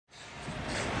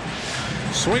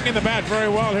Swinging the bat very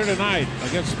well here tonight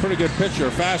against a pretty good pitcher.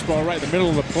 Fastball right in the middle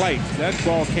of the plate. That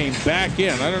ball came back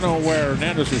in. I don't know where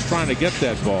Hernandez was trying to get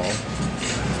that ball.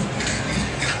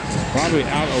 Probably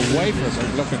out away from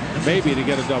him, looking maybe to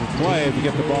get a double play if you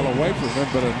get the ball away from him,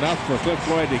 but enough for Cliff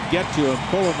Floyd to get to and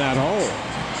pull in that hole.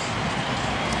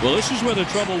 Well, this is where the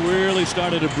trouble really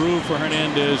started to brew for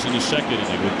Hernandez in the second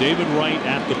inning, with David Wright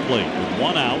at the plate with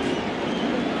one out.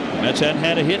 The Mets hadn't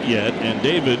had a hit yet, and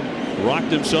David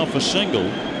rocked himself a single.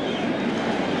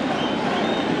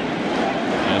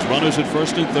 As runners at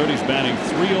first and third, he's batting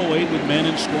 .308 with men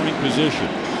in scoring position.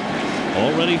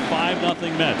 Already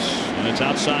 5-0 Mets, and it's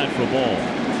outside for a ball.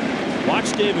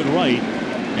 Watch David Wright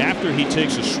after he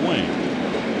takes a swing,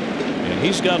 and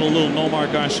he's got a little Nomar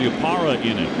Garciaparra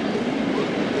in it,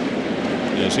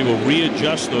 as he will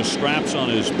readjust those straps on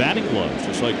his batting gloves,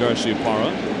 just like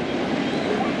Garciaparra.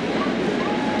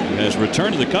 He has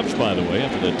returned to the Cubs, by the way,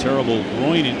 after that terrible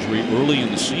groin injury early in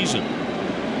the season.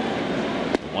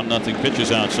 1-0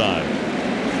 pitches outside.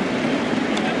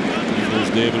 There's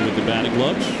David with the batting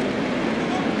gloves.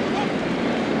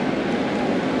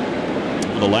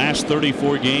 The last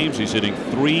 34 games, he's hitting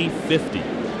 .350.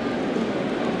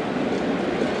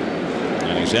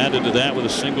 And he's added to that with a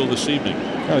single this evening.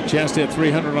 Got a chance to hit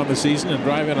 300 on the season and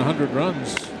drive in 100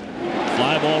 runs.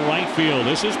 Fly ball right field.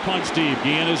 This is punch deep.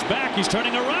 Guillen is back. He's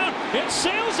turning around. It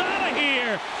sails out of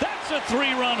here. That's a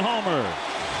 3-run homer.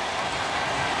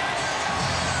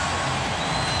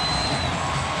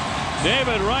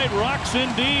 David Wright rocks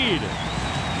indeed.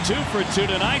 2 for 2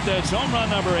 tonight. That's home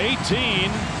run number 18.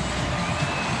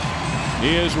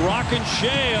 He is rocking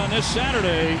Shea on this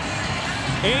Saturday.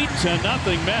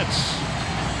 8-0 Mets.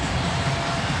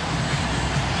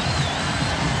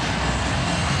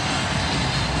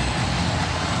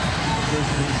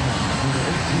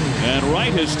 And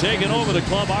Wright has taken over the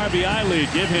club RBI lead.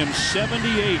 Give him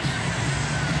 78.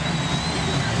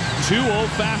 2-0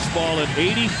 fastball at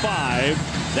 85.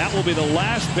 That will be the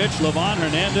last pitch Livan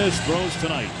Hernandez throws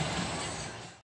tonight.